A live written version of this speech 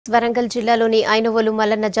వరంగల్ జిల్లాలోని ఐనవోలు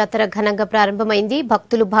మల్లన్న జాతర ఘనంగా ప్రారంభమైంది.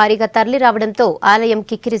 భక్తులు భారీగా తరలి రావడంతో ఆలయం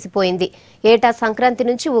కిక్కిరిసిపోయింది. ఏటా సంక్రాంతి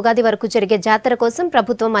నుంచి ఉగాది వరకు జరిగే జాతర కోసం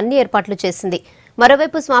ప్రభుత్వం అన్ని ఏర్పాట్లు చేసింది.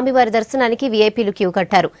 మరోవైపు స్వామివారి దర్శనానికి వీఐపీలు క్యూ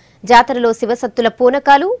కట్టారు. జాతరలో శివసత్తుల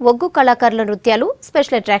పూనకాలు, ఒగ్గు కళాకారుల నృత్యాలు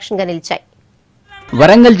స్పెషల్ అట్రాక్షన్ గా నిలిచాయి.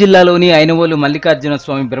 వరంగల్ జిల్లాలోని ఐనవోలు మల్లికార్జున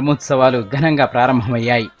స్వామి బ్రహ్మోత్సవాలు ఘనంగా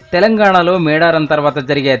ప్రారంభమయ్యాయి. తెలంగాణలో మేడారం తర్వాత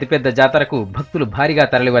జరిగే అతిపెద్ద జాతరకు భక్తులు భారీగా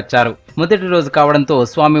తరలివచ్చారు. మొదటి రోజు కావడంతో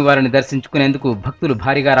స్వామివారిని దర్శించుకునేందుకు భక్తులు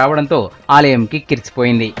భారీగా రావడంతో ఆలయం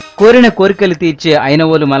కిక్కిరిసిపోయింది. కోరిన కోరికలు తీర్చే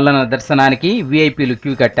ఐనవోలు మల్లన్న దర్శనానికి వీఐపీలు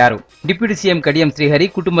క్యూ కట్టారు. డిప్యూటీ సీఎం కడియం శ్రీహరి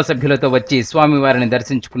కుటుంబ సభ్యులతో వచ్చి స్వామివారిని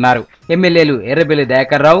దర్శించుకున్నారు. ఎమ్మెల్యేలు ఎర్రబెల్లి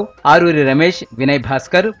దయాకర్ రావు, ఆరూరి రమేష్, వినయ్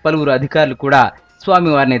భాస్కర్, పలువురు అధికారులు కూడా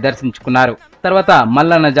స్వామివారిని దర్శించుకున్నారు. తర్వాత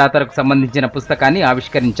మల్లన్న జాతరకు సంబంధించిన పుస్తకాన్ని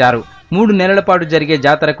ఆవిష్కరించారు. 3 నెలల పాటు జరిగే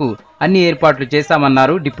జాతరకు అన్ని ఏర్పాట్లు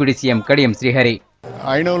చేశామన్నారు డిప్యూటీ సీఎం కడియం శ్రీహరి.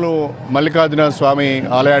 ఐనవోలు మల్లికార్జున స్వామి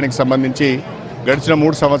ఆలయానికి సంబంధించి గడిచిన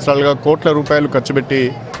 3 సంవత్సరాలుగా కోట్ల రూపాయలు ఖర్చు పెట్టి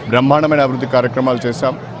బ్రహ్మాండమైన అభివృద్ధి కార్యక్రమాలు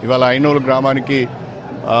చేశాం. ఇవాళ ఐనవోలు గ్రామానికి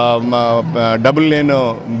డబుల్ లేన్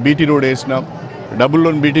బీటీ రోడ్ వేసినాం. డబుల్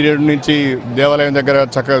లేన్ బీటీ రోడ్ నుంచి దేవాలయం దగ్గర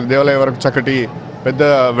దేవాలయం వరకు చక్కటి పెద్ద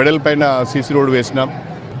వెడల్పైన సీసీ రోడ్ వేసినాం.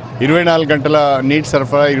 24 గంటల నీటి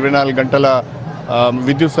సరఫరా, 24 గంటల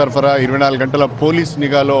విద్యుత్ సరఫరా, 24 గంటల పోలీస్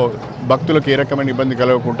నిఘాలో భక్తులకు ఏ రకమైన ఇబ్బంది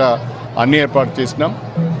కలగకుండా అన్ని ఏర్పాటు చేసినాం.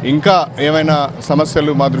 ఇంకా ఏమైనా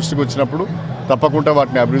సమస్యలు మా దృష్టికి వచ్చినప్పుడు తప్పకుండా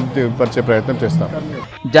వాటిని అభివృద్ధి పరిచే ప్రయత్నం చేస్తాం.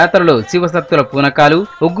 జాతరలో శివసత్తుల పూనకాలు,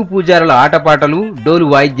 ఒగ్గు పూజారుల ఆటపాటలు, డోలు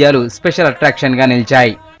వాయిద్యాలు స్పెషల్ అట్రాక్షన్ గా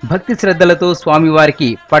నిలిచాయి. భక్తి శ్రద్ధలతో స్వామివారికి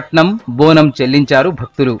పట్నం, బోనం చెల్లించారు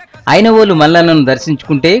భక్తులు. ఐనవోలు మల్లన్నను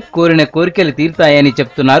దర్శించుకుంటే కోరిన కోరికలు తీరుతాయని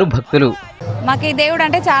చెప్తున్నారు భక్తులు. మాకు ఈ దేవుడు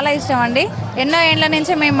అంటే చాలా ఇష్టం అండి. ఎన్నో ఏళ్ల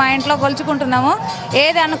నుంచి మేము మా ఇంట్లో కొలుచుకుంటున్నాము.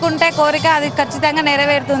 ఏది అనుకుంటే కోరిక అది ఖచ్చితంగా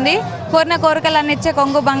నెరవేరుతుంది. కోరిన కోరికలన్నీ ఇచ్చే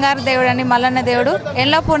కొంగు బంగారు దేవుడు అండి మల్లన్న దేవుడు.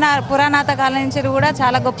 ఎన్నో పురాణాత కాలం నుంచి కూడా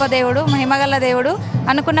చాలా గొప్ప దేవుడు, మహిమగల దేవుడు.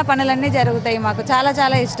 అనుకున్న పనులన్నీ జరుగుతాయి. మాకు చాలా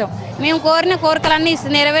చాలా ఇష్టం. మేము కోరిన కోరికలన్నీ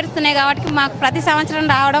నెరవేరుస్తున్నాయి కాబట్టి మాకు ప్రతి సంవత్సరం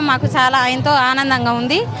రావడం మాకు చాలా ఎంతో ఆనందంగా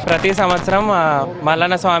ఉంది. ప్రతి సంవత్సరం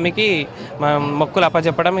మల్లన్న స్వామికి మొక్కులు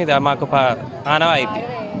అప్పచెప్పడం ఇది మాకు ఆనవాయితీ.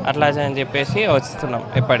 అట్లా అని చెప్పేసి వస్తున్నాం.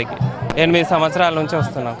 ఎప్పటికీ 8 సంవత్సరాల నుంచి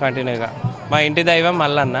వస్తున్నాం కంటిన్యూగా. మా ఇంటి దైవం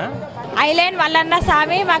మల్లన్న. ఐలాండ్ మల్లన్న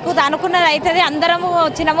స్వామి మాకు అనుకున్నది అవుతుంది. అందరము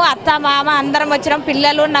వచ్చినాము, అత్త మామ అందరం వచ్చినాము,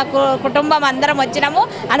 పిల్లలు నాకు కుటుంబం అందరం వచ్చినాము.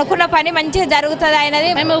 అనుకున్న పని మంచిగా జరుగుతుంది అయినది.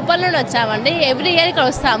 మేము ఉప్పల్ నుండి వచ్చామండి. ఎవ్రీ ఇయర్ ఇక్కడ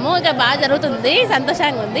వస్తాము. ఇక్కడ బాగా జరుగుతుంది,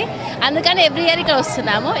 సంతోషంగా ఉంది. అందుకని ఎవ్రీ ఇయర్ ఇక్కడ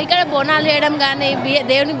వస్తున్నాము. ఇక్కడ బోనాలు చేయడం కానీ,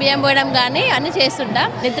 దేవుని బియ్యం పోయడం కానీ అన్ని చేస్తుంటాం.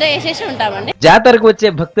 నిద్ర చేసేసి ఉంటామండి. జాతరకు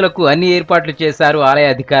వచ్చే భక్తులకు అన్ని ఏర్పాట్లు చేశారు ఆలయ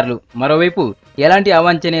అధికారులు. మరోవైపు ఎలాంటి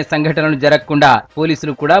అవాంఛనీయ సంఘటనలు జరగకుండా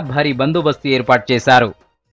పోలీసులు కూడా భారీ బందోబస్తు ఏర్పాటు చేశారు.